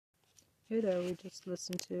prosecutor. We just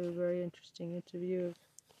listened to a very interesting interview of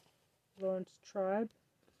Lawrence Tribe,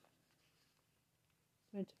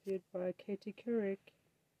 interviewed by Katie Couric.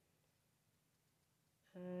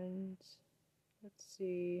 And let's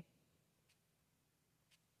see.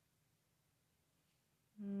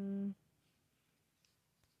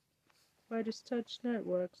 Meidastouch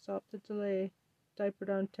Network stopped the delay.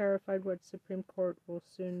 Diaperdonald terrified what Supreme Court will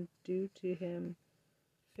soon do to him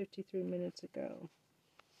 53 minutes ago.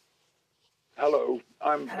 Hello,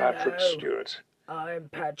 I'm Patrick Stewart. I'm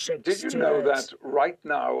Patrick Did Stewart. you know that right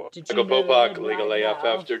now... Michael Popak, Legal AF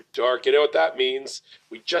After Dark. You know what that means?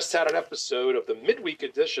 We just had an episode of the midweek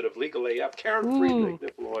edition of Legal AF. Karen Friedman,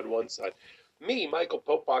 Nipple on one side. Me, Michael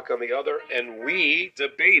Popak on the other. And we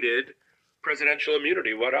debated presidential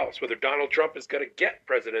immunity. What else? Whether Donald Trump is going to get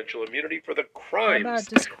presidential immunity for the crimes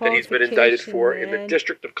that he's been indicted for in the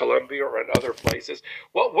District of Columbia or in other places.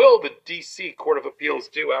 What will the D.C. Court of Appeals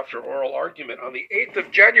do after oral argument on the 8th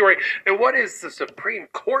of January? And what is the Supreme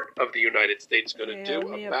Court of the United States going to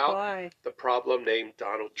do about the problem named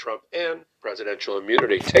Donald Trump and presidential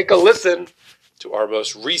immunity? Take a listen to our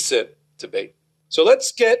most recent debate. So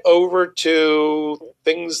let's get over to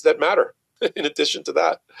things that matter. In addition to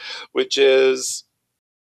that, which is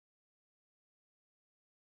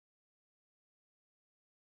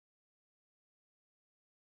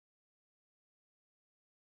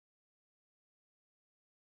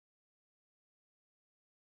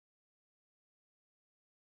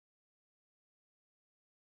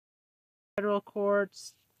federal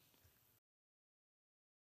courts.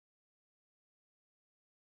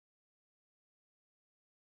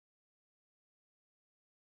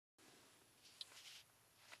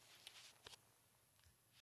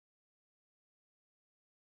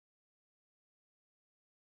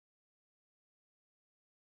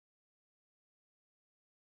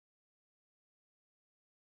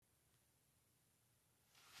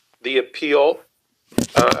 the appeal,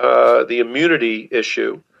 the immunity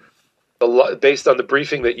issue, based on the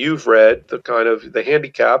briefing that you've read, the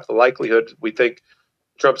handicap, the likelihood we think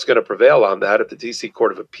Trump's going to prevail on that at the D.C.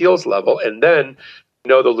 Court of Appeals level, and then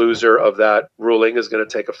the loser of that ruling is going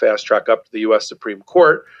to take a fast track up to the U.S. Supreme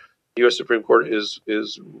Court. The U.S. Supreme Court is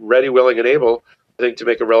ready, willing, and able, I think, to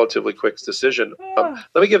make a relatively quick decision. Let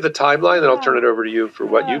me give the timeline, then I'll turn it over to you for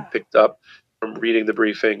what you picked up from reading the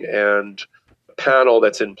briefing and the panel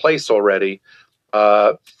that's in place already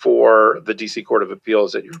for the D.C. Court of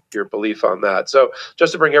Appeals and your belief on that. So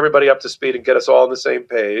just to bring everybody up to speed and get us all on the same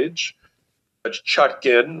page, Judge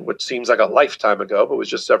Chutkin, which seems like a lifetime ago, but was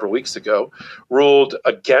just several weeks ago, ruled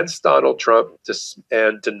against Donald Trump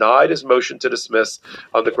and denied his motion to dismiss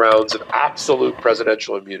on the grounds of absolute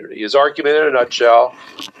presidential immunity. His argument in a nutshell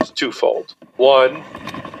is twofold. One,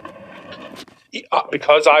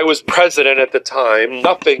 because I was president at the time,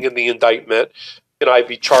 nothing in the indictment can I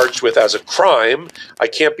be charged with as a crime. I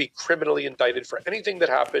can't be criminally indicted for anything that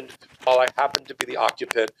happened while I happened to be the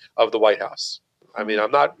occupant of the White House. I mean,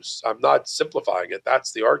 I'm not simplifying it.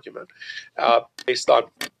 That's the argument, based on,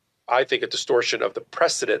 I think, a distortion of the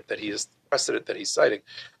precedent that he's citing.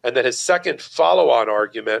 And then his second follow-on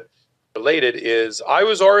argument related is, I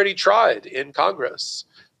was already tried in Congress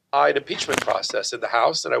by an impeachment process in the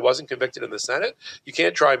House, and I wasn't convicted in the Senate. You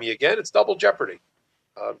can't try me again. It's double jeopardy,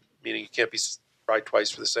 meaning you can't be tried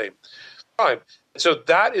twice for the same crime. And so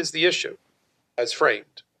that is the issue as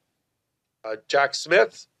framed. Jack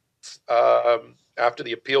Smith, after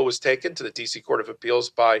the appeal was taken to the D.C. Court of Appeals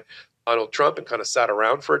by Donald Trump and kind of sat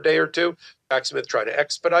around for a day or two, Jack Smith tried to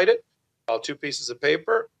expedite it, filed two pieces of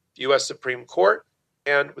paper, U.S. Supreme Court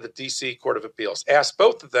and with the D.C. Court of Appeals. Asked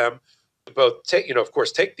both of them to both take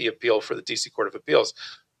the appeal for the D.C. Court of Appeals,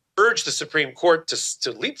 urged the Supreme Court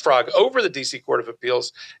to leapfrog over the D.C. Court of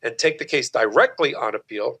Appeals and take the case directly on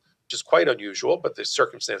appeal, which is quite unusual, but the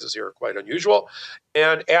circumstances here are quite unusual,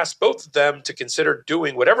 and asked both of them to consider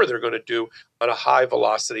doing whatever they're going to do on a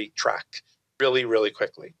high-velocity track really, really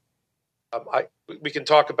quickly. We can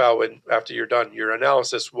talk about, after you're done, your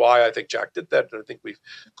analysis, why I think Jack did that, and I think we've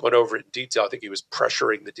gone over it in detail. I think he was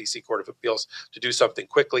pressuring the D.C. Court of Appeals to do something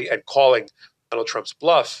quickly and calling Donald Trump's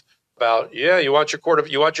bluff about, you want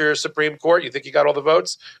your Supreme Court? You think you got all the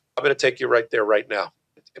votes? I'm going to take you right there right now,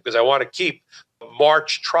 because I want to keep the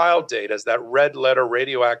March trial date as that red letter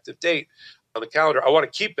radioactive date on the calendar. I want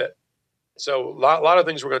to keep it. So a lot of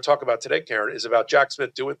things we're going to talk about today, Karen, is about Jack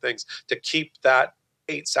Smith doing things to keep that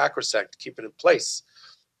date sacrosanct, keep it in place,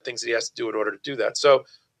 things that he has to do in order to do that. So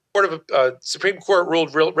Supreme Court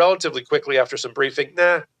ruled relatively quickly after some briefing,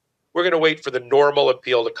 we're going to wait for the normal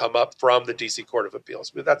appeal to come up from the D.C. Court of Appeals.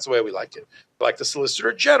 That's the way we like it. We like the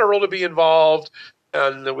Solicitor General to be involved.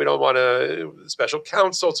 and we don't want a special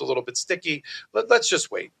counsel. It's a little bit sticky. Let's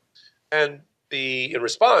just wait. And in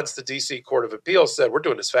response, the D.C. Court of Appeals said, we're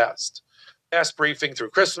doing this fast. Fast briefing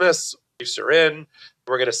through Christmas. Briefs are in.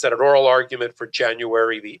 We're going to set an oral argument for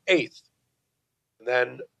January the 8th.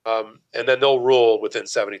 And then they'll rule within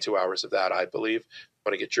 72 hours of that, I believe. I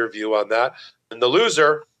want to get your view on that. And the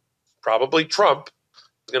loser, probably Trump,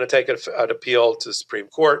 is going to take an appeal to the Supreme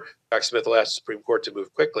Court. Jack Smith will ask the Supreme Court to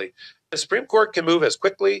move quickly. The Supreme Court can move as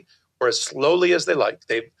quickly or as slowly as they like.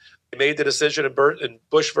 They made the decision in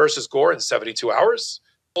Bush versus Gore in 72 hours.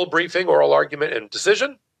 Full briefing, oral argument, and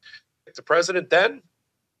decision. Pick the president then,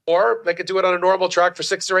 or they could do it on a normal track for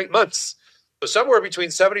 6 or 8 months. So somewhere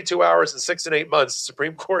between 72 hours and 6 and 8 months, the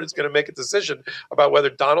Supreme Court is going to make a decision about whether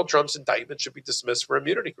Donald Trump's indictment should be dismissed for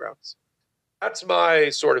immunity grounds. That's my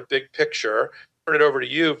sort of big picture. Turn it over to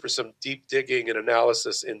you for some deep digging and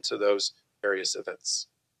analysis into those various events.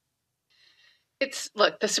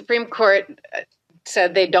 Look, the Supreme Court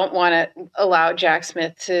said they don't want to allow Jack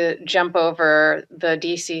Smith to jump over the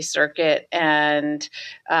D.C. circuit and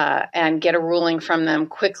get a ruling from them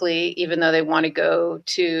quickly, even though they want to go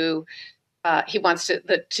to. He wants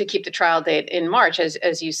to keep the trial date in March,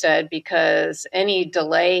 as you said, because any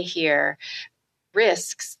delay here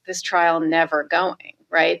risks this trial never going.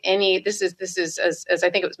 Right? This is as I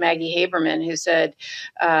think it was Maggie Haberman who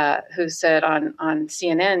said on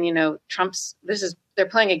CNN, they're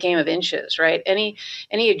playing a game of inches, right? Any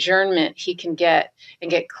adjournment he can get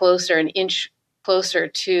and get closer, an inch closer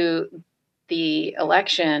to the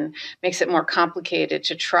election, makes it more complicated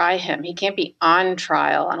to try him. He can't be on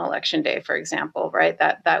trial on election day, for example, right?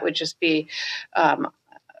 That would just be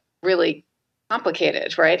really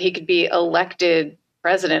complicated, right? He could be elected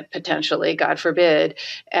president potentially, God forbid,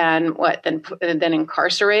 and then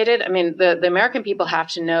incarcerated. I mean, the American people have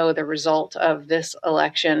to know the result of this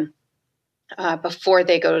election before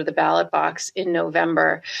they go to the ballot box in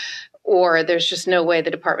November, or there's just no way the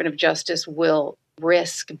Department of Justice will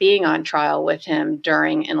risk being on trial with him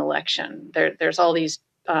during an election. There's all these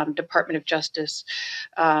Department of Justice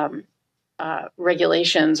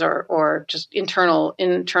regulations or just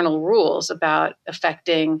internal rules about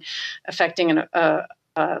affecting an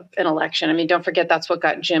election. I mean, don't forget that's what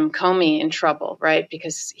got Jim Comey in trouble, right?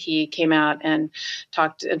 Because he came out and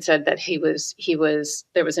talked and said that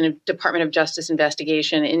there was a Department of Justice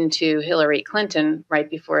investigation into Hillary Clinton right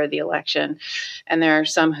before the election, and there are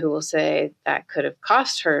some who will say that could have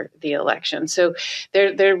cost her the election. So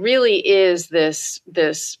there really is this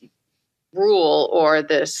rule or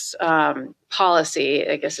this policy,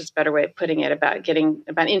 I guess it's a better way of putting it, about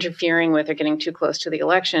interfering with or getting too close to the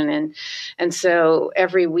election. And so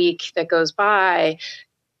every week that goes by,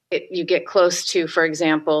 you get close to, for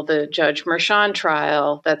example, the Judge Merchan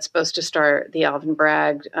trial that's supposed to start, the Alvin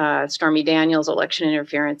Bragg, Stormy Daniels election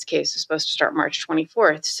interference case is supposed to start March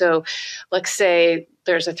 24th. So let's say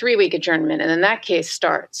there's a 3-week adjournment, and then that case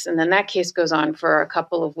starts, and then that case goes on for a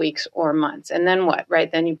couple of weeks or months. And then what,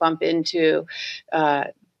 right? Then you bump into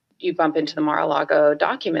the Mar-a-Lago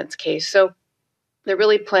documents case. So they're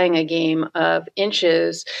really playing a game of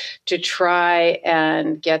inches to try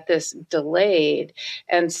and get this delayed.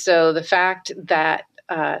 And so the fact that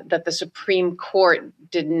the Supreme Court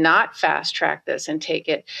did not fast track this and take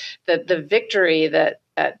it, that the victory that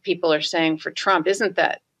people are saying for Trump isn't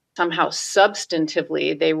that somehow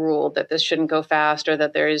substantively they ruled that this shouldn't go fast or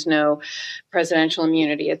that there is no presidential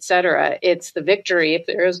immunity, et cetera. It's the victory, if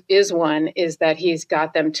there is one, is that he's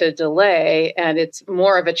got them to delay, and it's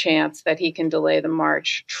more of a chance that he can delay the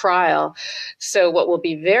March trial. So what will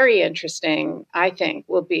be very interesting, I think,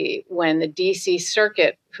 will be when the D.C.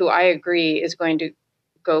 Circuit, who I agree is going to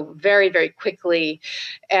go very, very quickly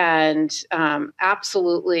and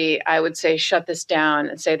absolutely, I would say, shut this down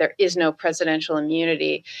and say there is no presidential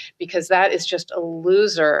immunity, because that is just a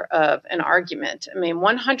loser of an argument. I mean,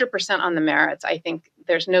 100% on the merits, I think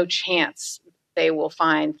there's no chance they will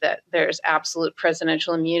find that there's absolute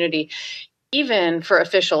presidential immunity, even for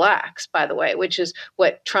official acts, by the way, which is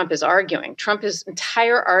what Trump is arguing. Trump's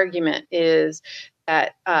entire argument is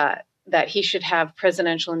that he should have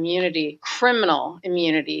presidential immunity, criminal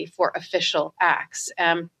immunity for official acts.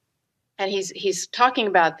 And he's talking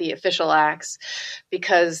about the official acts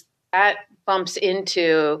because that bumps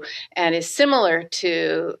into and is similar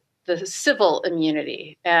to the civil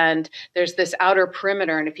immunity. And there's this outer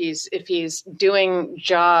perimeter. And if he's doing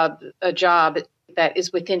a job that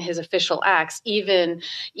is within his official acts, even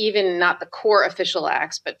not the core official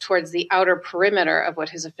acts, but towards the outer perimeter of what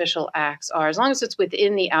his official acts are. As long as it's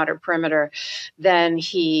within the outer perimeter, then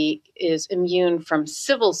he is immune from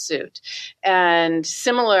civil suit. And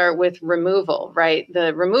similar with removal, right?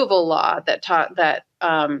 The removal law that taught that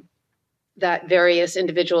various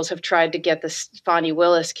individuals have tried to get the Fani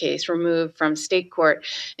Willis case removed from state court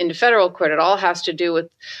into federal court. It all has to do with,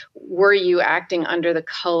 were you acting under the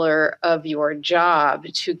color of your job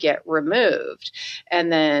to get removed?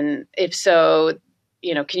 And then if so,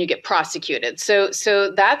 can you get prosecuted? So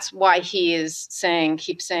that's why he is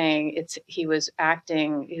keeps saying he was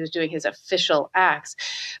doing his official acts.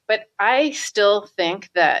 But I still think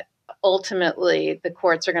that ultimately the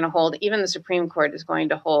courts are going to hold, even the Supreme Court is going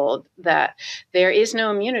to hold, that there is no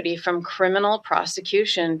immunity from criminal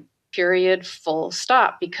prosecution, period, full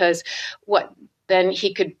stop. Because then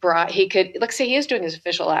he could, let's say he is doing his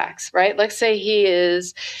official acts, right? Let's say he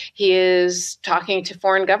is talking to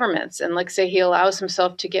foreign governments, and let's say he allows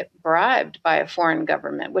himself to get bribed by a foreign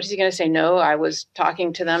government. What is he going to say? No, I was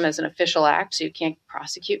talking to them as an official act, so you can't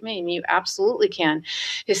prosecute me. I mean, you absolutely can.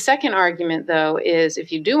 His second argument, though, is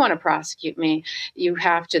if you do want to prosecute me, you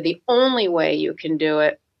have to, the only way you can do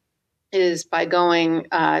it is by going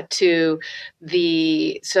by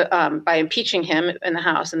impeaching him in the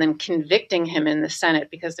House and then convicting him in the Senate,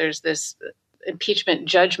 because there's this impeachment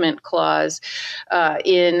judgment clause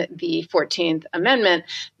in the 14th Amendment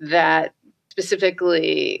that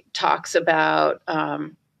specifically talks about how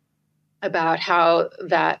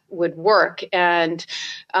that would work. And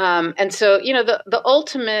so, the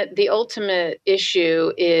ultimate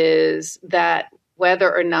issue is that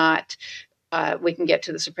whether or not we can get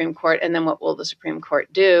to the Supreme Court, and then what will the Supreme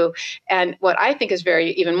Court do? And what I think is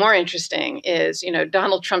even more interesting is,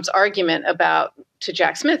 Donald Trump's argument to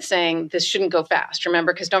Jack Smith saying this shouldn't go fast.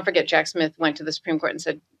 Remember, because don't forget, Jack Smith went to the Supreme Court and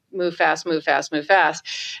said, move fast, move fast, move fast.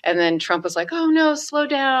 And then Trump was like, oh no, slow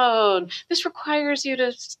down. This requires you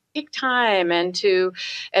to take time and to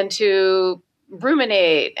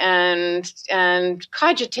ruminate and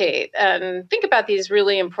cogitate and think about these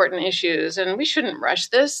really important issues. And we shouldn't rush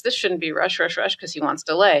this. This shouldn't be rush, because he wants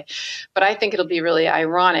delay. But I think it'll be really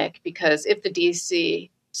ironic, because if the DC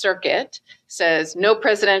Circuit says no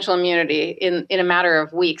presidential immunity in a matter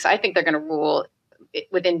of weeks, I think they're going to rule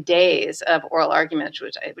within days of oral arguments,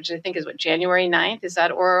 which I think is January 9th. Is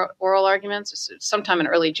that oral arguments? It's sometime in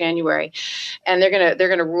early January. And they're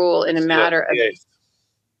going to rule in a matter of, it's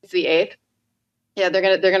the 8th. Yeah,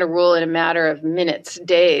 they're gonna rule in a matter of minutes,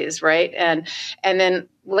 days, right? And then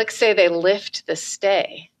let's say they lift the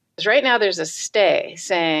stay. Because right now there's a stay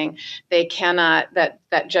saying they cannot,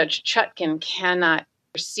 that Judge Chutkan cannot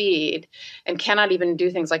proceed and cannot even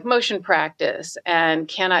do things like motion practice and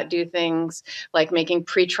cannot do things like making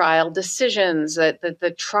pretrial decisions. That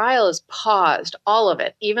the trial is paused, all of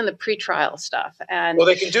it, even the pretrial stuff. And well,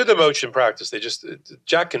 they can do the motion practice.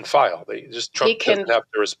 Jack can file. Trump doesn't have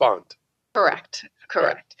to respond. Correct.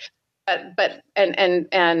 But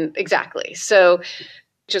exactly. So,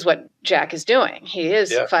 which is what Jack is doing. He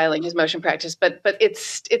is filing his motion practice, but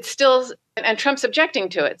it's still, and Trump's objecting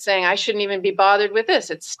to it, saying I shouldn't even be bothered with this.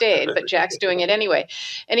 It's stayed, but Jack's doing it anyway.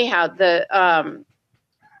 Anyhow,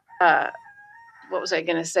 what was I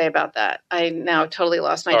going to say about that? I now totally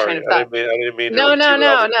lost my train of thought. I didn't mean. No.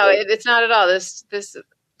 It's not at all. This.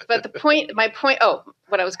 But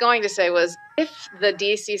what I was going to say was, if the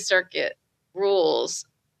DC Circuit rules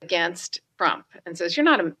against Trump and says you're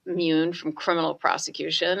not immune from criminal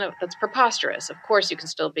prosecution, that's preposterous. Of course, you can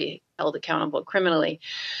still be held accountable criminally.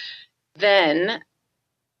 Then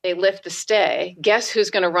they lift the stay. Guess who's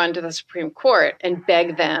going to run to the Supreme Court and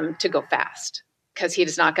beg them to go fast? Because he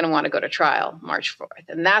is not going to want to go to trial March 4th.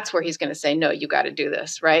 And that's where he's going to say, no, you got to do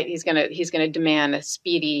this, right? He's going to demand a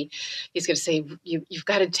speedy, he's going to say, you've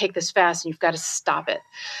got to take this fast and you've got to stop it.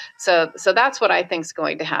 So that's what I think is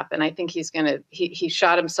going to happen. I think he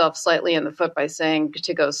shot himself slightly in the foot by saying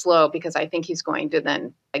to go slow, because I think he's going to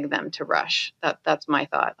then beg them to rush. That's my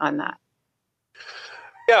thought on that.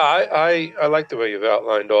 Yeah, I like the way you've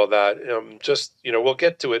outlined all that. We'll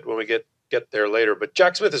get to it when we get there later. But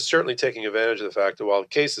Jack Smith is certainly taking advantage of the fact that while the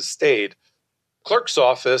case has stayed, clerk's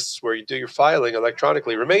office, where you do your filing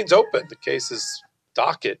electronically, remains open. The case's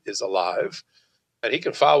docket is alive, and he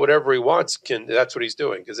can file whatever he wants. That's what he's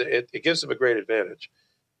doing, because it gives him a great advantage.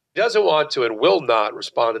 He doesn't want to and will not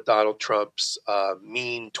respond to Donald Trump's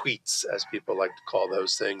mean tweets, as people like to call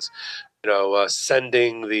those things.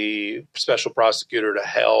 Sending the special prosecutor to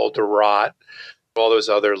hell, to rot, all those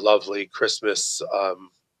other lovely Christmas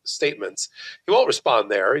statements. He won't respond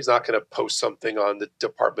there. He's not going to post something on the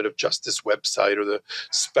Department of Justice website or the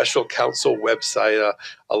special counsel website,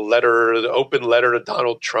 a letter, an open letter to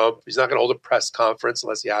Donald Trump. He's not going to hold a press conference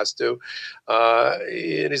unless he has to.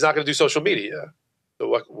 And he's not going to do social media.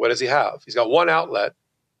 So what does he have? He's got one outlet,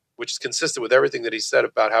 which is consistent with everything that he said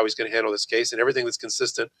about how he's going to handle this case, and everything that's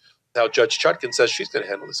consistent with how Judge Chutkan says she's going to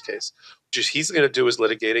handle this case, which is he's going to do is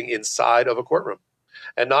litigating inside of a courtroom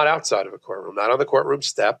and not outside of a courtroom, not on the courtroom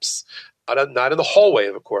steps, not in the hallway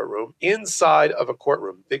of a courtroom, inside of a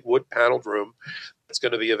courtroom, big wood paneled room that's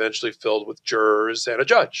going to be eventually filled with jurors and a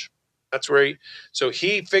judge. That's where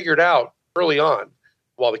he figured out early on,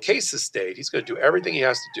 while the case is stayed, he's going to do everything he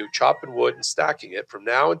has to do, chopping wood and stacking it from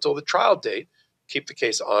now until the trial date, keep the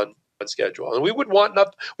case on schedule. And we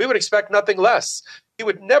would expect nothing less. He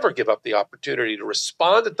would never give up the opportunity to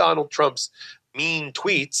respond to Donald Trump's mean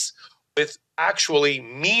tweets with actually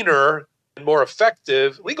meaner and more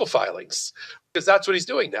effective legal filings, because that's what he's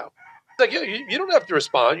doing now. It's like, you don't have to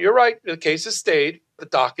respond. You're right. The case is stayed. The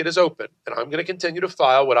docket is open, and I'm going to continue to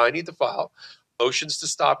file what I need to file. Motions to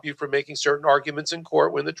stop you from making certain arguments in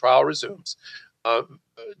court when the trial resumes.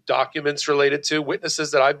 Documents related to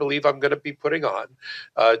witnesses that I believe I'm going to be putting on.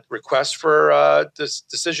 Requests for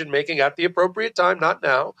decision-making at the appropriate time, not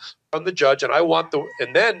now, from the judge. And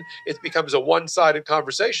and then it becomes a one-sided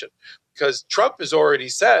conversation, because Trump has already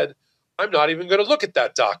said, I'm not even going to look at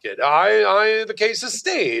that docket. The case has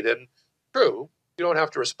stayed. And true, you don't have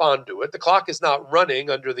to respond to it. The clock is not running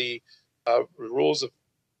under the rules of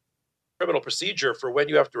criminal procedure for when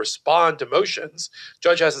you have to respond to motions.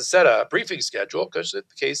 Judge hasn't set a briefing schedule because the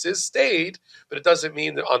case is stayed, but it doesn't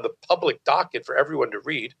mean that on the public docket for everyone to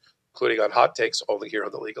read, including on Hot Takes only here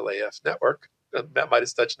on the Legal AF network,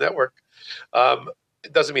 Meidastouch network,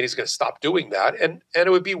 it doesn't mean he's going to stop doing that. And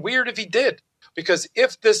it would be weird if he did, because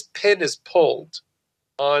if this pin is pulled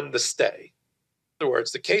on the stay, in other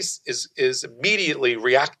words, the case is immediately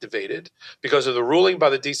reactivated because of the ruling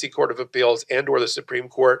by the D.C. Court of Appeals and or the Supreme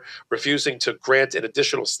Court refusing to grant an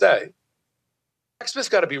additional stay. Jack Smith's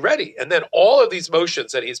got to be ready. And then all of these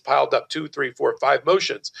motions that he's piled up, 2, 3, 4, 5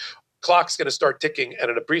 motions, clock's going to start ticking,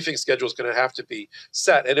 and a briefing schedule is going to have to be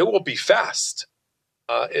set, and it will be fast.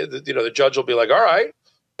 The judge will be like, all right,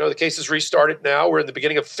 the case is restarted now. We're in the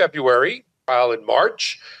beginning of February, trial in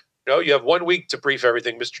March. You have 1 week to brief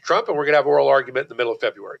everything, Mr. Trump, and we're going to have oral argument in the middle of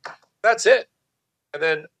February. That's it. And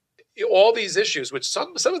then all these issues, which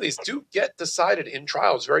some of these do get decided in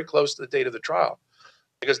trials very close to the date of the trial,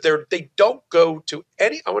 because they don't go to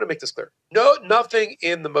any. I want to make this clear. Nothing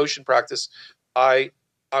in the motion practice by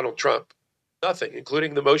Donald Trump, nothing,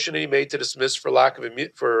 including the motion he made to dismiss for lack of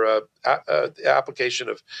application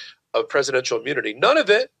of presidential immunity. None of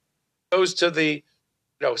it goes to the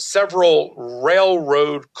several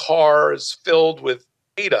railroad cars filled with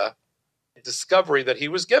data and discovery that he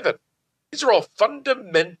was given. These are all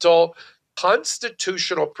fundamental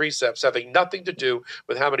constitutional precepts having nothing to do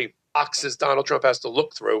with how many boxes Donald Trump has to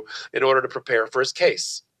look through in order to prepare for his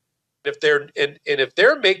case. If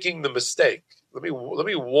they're making the mistake, let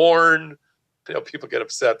me warn. People get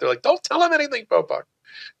upset. They're like, "Don't tell him anything, Popok."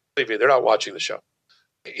 Believe me, they're not watching the show.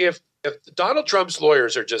 If Donald Trump's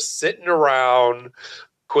lawyers are just sitting around,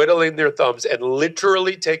 twiddling their thumbs and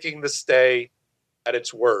literally taking the stay at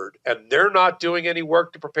its word, and they're not doing any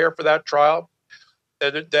work to prepare for that trial,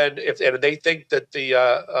 then if they think that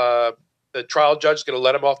the trial judge is going to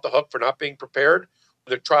let them off the hook for not being prepared,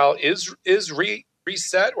 the trial is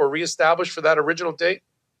reset or reestablished for that original date,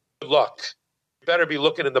 good luck. You better be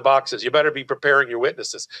looking in the boxes. You better be preparing your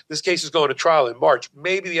witnesses. This case is going to trial in March,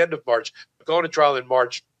 maybe the end of March, but going to trial in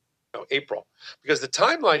March, April, because the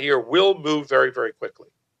timeline here will move very, very quickly.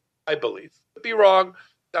 I believe. Could be wrong.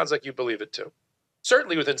 Sounds like you believe it too.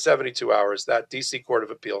 Certainly within 72 hours, that D.C. Court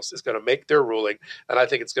of Appeals is going to make their ruling, and I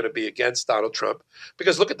think it's going to be against Donald Trump,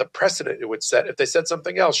 because look at the precedent it would set if they said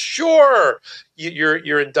something else. Sure,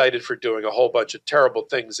 you're indicted for doing a whole bunch of terrible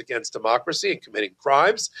things against democracy and committing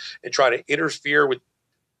crimes and trying to interfere with,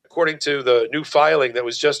 according to the new filing that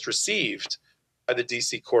was just received by the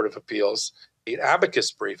D.C. Court of Appeals, an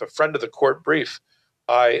amicus brief, a friend of the court brief,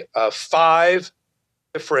 by 5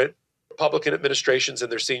 different Republican administrations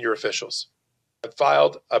and their senior officials. I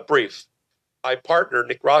filed a brief. My partner,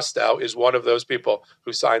 Nick Rostow, is one of those people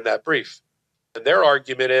who signed that brief. And their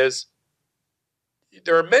argument is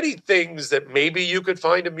there are many things that maybe you could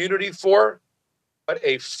find immunity for, but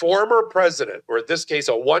a former president, or in this case,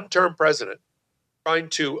 a one-term president, trying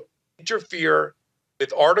to interfere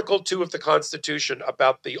with Article 2 of the Constitution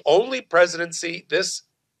about the only presidency this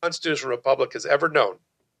constitutional republic has ever known.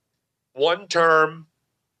 One term,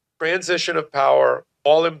 transition of power,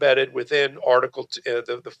 all embedded within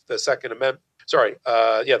the Second Amendment.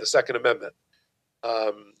 The Second Amendment,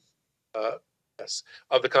 yes,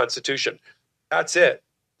 of the Constitution. That's it.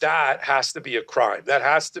 That has to be a crime. That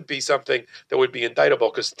has to be something that would be indictable,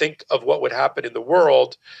 because think of what would happen in the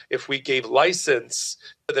world if we gave license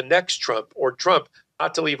to the next Trump or Trump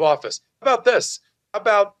not to leave office. How about this? How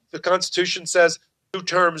about the Constitution says 2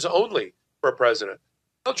 terms only for a president?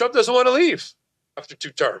 Well, Trump doesn't want to leave after 2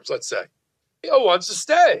 terms, let's say. He wants to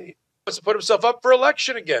stay. He wants to put himself up for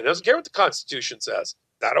election again. He doesn't care what the Constitution says. Is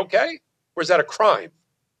that okay? Or is that a crime?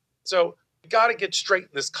 So we got to get straight in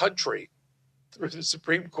this country through the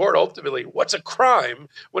Supreme Court, ultimately, what's a crime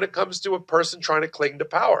when it comes to a person trying to cling to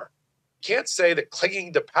power? You can't say that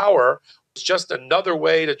clinging to power is just another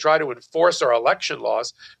way to try to enforce our election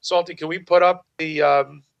laws. Salty, can we put up the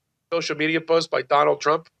social media post by Donald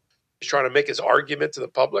Trump? He's trying to make his argument to the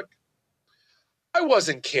public. I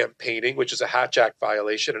wasn't campaigning, which is a Hatch Act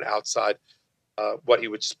violation and outside what he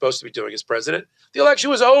was supposed to be doing as president. The election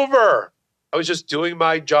was over. I was just doing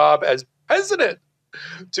my job as president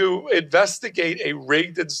to investigate a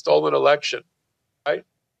rigged and stolen election, right?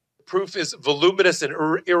 The proof is voluminous and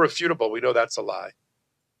irrefutable. We know that's a lie.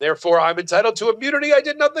 Therefore, I'm entitled to immunity. I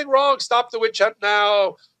did nothing wrong. Stop the witch hunt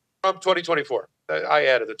now. Trump 2024. I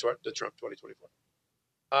added the Trump 2024.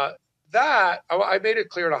 I made it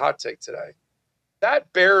clear in a hot take today.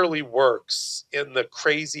 That barely works in the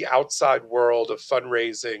crazy outside world of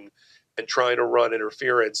fundraising and trying to run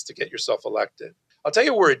interference to get yourself elected. I'll tell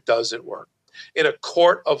you where it doesn't work. In a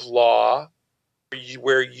court of law,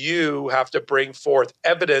 where you have to bring forth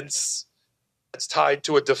evidence that's tied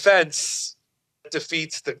to a defense that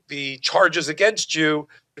defeats the charges against you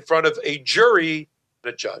in front of a jury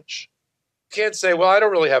and a judge. You can't say, well, I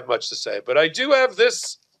don't really have much to say, but I do have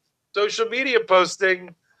this social media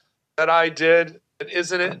posting that I did. And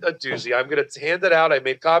isn't it a doozy? I'm going to hand it out. I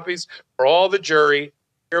made copies for all the jury.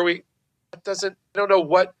 I don't know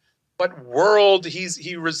what world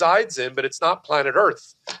he resides in, but it's not planet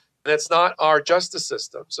Earth. And it's not our justice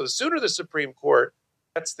system. So the sooner the Supreme Court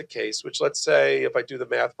gets the case, which let's say, if I do the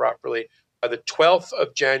math properly, by the 12th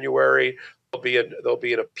of January, there'll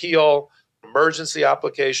be an appeal, emergency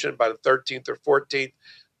application by the 13th or 14th.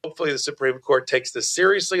 Hopefully the Supreme Court takes this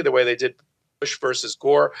seriously the way they did Bush versus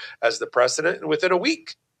Gore as the precedent. And within a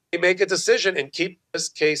week, they make a decision and keep this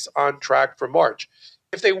case on track for March.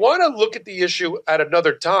 If they want to look at the issue at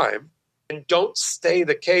another time and don't stay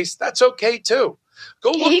the case, that's okay too.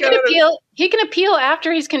 Go look at it. He can appeal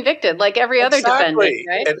after he's convicted, like every other defendant,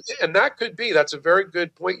 right? And that could be. That's a very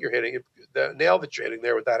good point you're hitting. The nail that you're hitting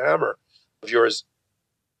there with that hammer of yours,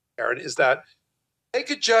 Aaron, is that they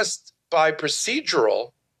could just, by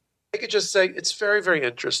procedural, they could just say, it's very, very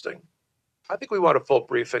interesting. I think we want a full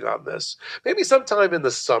briefing on this. Maybe sometime in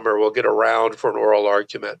the summer we'll get around for an oral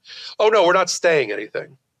argument. Oh, no, we're not staying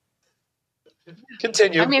anything.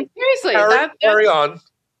 Continue. I mean, seriously. Carry on.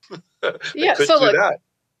 Yeah, so look,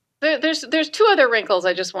 there's 2 other wrinkles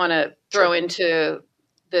I just want to throw into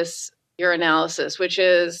your analysis, which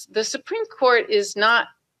is the Supreme Court is not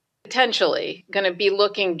potentially going to be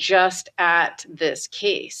looking just at this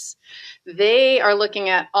case. They are looking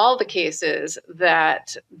at all the cases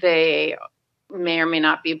that they may or may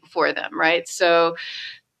not be before them, right? So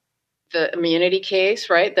the immunity case,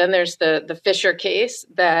 right? Then there's the Fisher case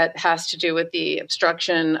that has to do with the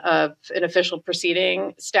obstruction of an official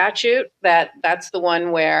proceeding statute. That's the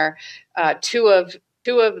one where two of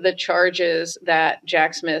the charges that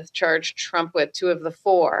Jack Smith charged Trump with, 2 of the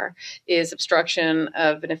 4, is obstruction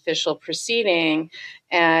of an official proceeding.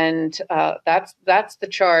 And that's the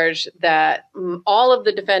charge that all of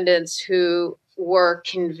the defendants who were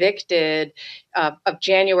convicted of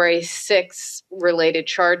January 6 related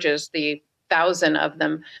charges, the 1,000 of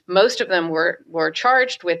them, most of them were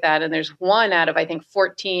charged with that. And there's 1 out of, I think,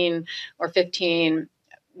 14 or 15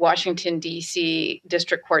 Washington, D.C.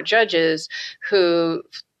 district court judges who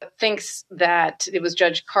thinks that it was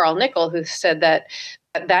Judge Carl Nickel who said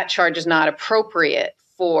that charge is not appropriate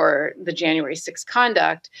for the January 6th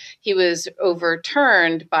conduct. He was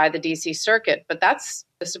overturned by the D.C. Circuit, but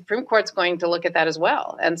the Supreme Court's going to look at that as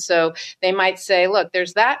well. And so they might say, look,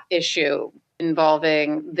 there's that issue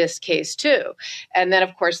involving this case too. And then,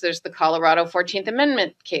 of course, there's the Colorado 14th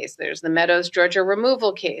Amendment case. There's the Meadows, Georgia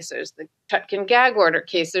removal case. There's the Chutkan gag order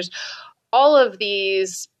case. There's all of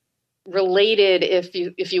these related, if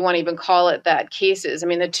you want to even call it that, cases. I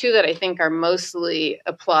mean, the 2 that I think are mostly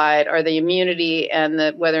applied are the immunity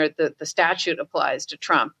and whether the statute applies to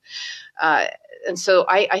Trump. And so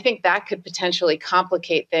I think that could potentially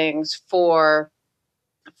complicate things for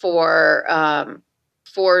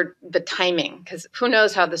for the timing, because who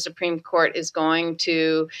knows how the Supreme Court is going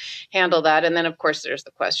to handle that. And then, of course, there's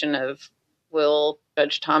the question of will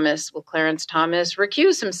Clarence Thomas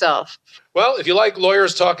recuse himself? Well, if you like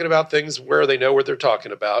lawyers talking about things where they know what they're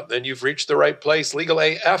talking about, then you've reached the right place. Legal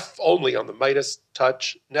AF only on the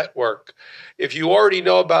Meidastouch network. If you already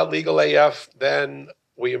know about Legal AF, then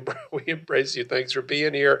we embrace you. Thanks for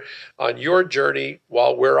being here on your journey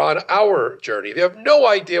while we're on our journey. If you have no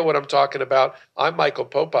idea what I'm talking about, I'm Michael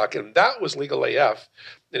Popak, and that was Legal AF.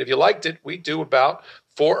 And if you liked it, we do about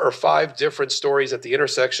 4 or 5 different stories at the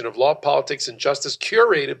intersection of law, politics, and justice,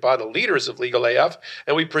 curated by the leaders of Legal AF,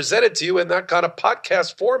 and we present it to you in that kind of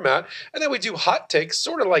podcast format. And then we do hot takes,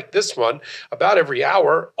 sort of like this one, about every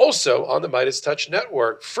hour, also on the Meidastouch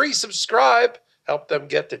network. Free subscribe. Help them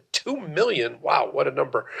get to 2 million. Wow, what a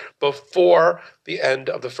number. Before the end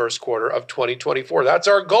of the first quarter of 2024. That's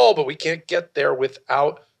our goal, but we can't get there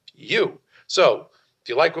without you. So if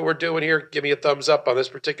you like what we're doing here, give me a thumbs up on this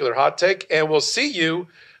particular hot take, and we'll see you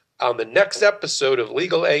on the next episode of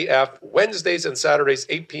Legal AF, Wednesdays and Saturdays,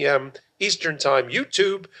 8 p.m. Eastern Time,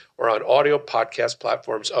 YouTube, or on audio podcast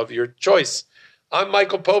platforms of your choice. I'm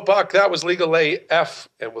Michael Popak. That was Legal AF,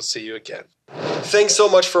 and we'll see you again. Thanks so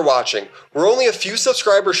much for watching. We're only a few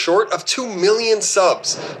subscribers short of 2 million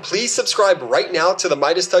subs. Please subscribe right now to the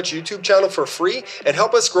Meidastouch YouTube channel for free and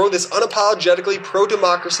help us grow this unapologetically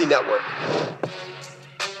pro-democracy network.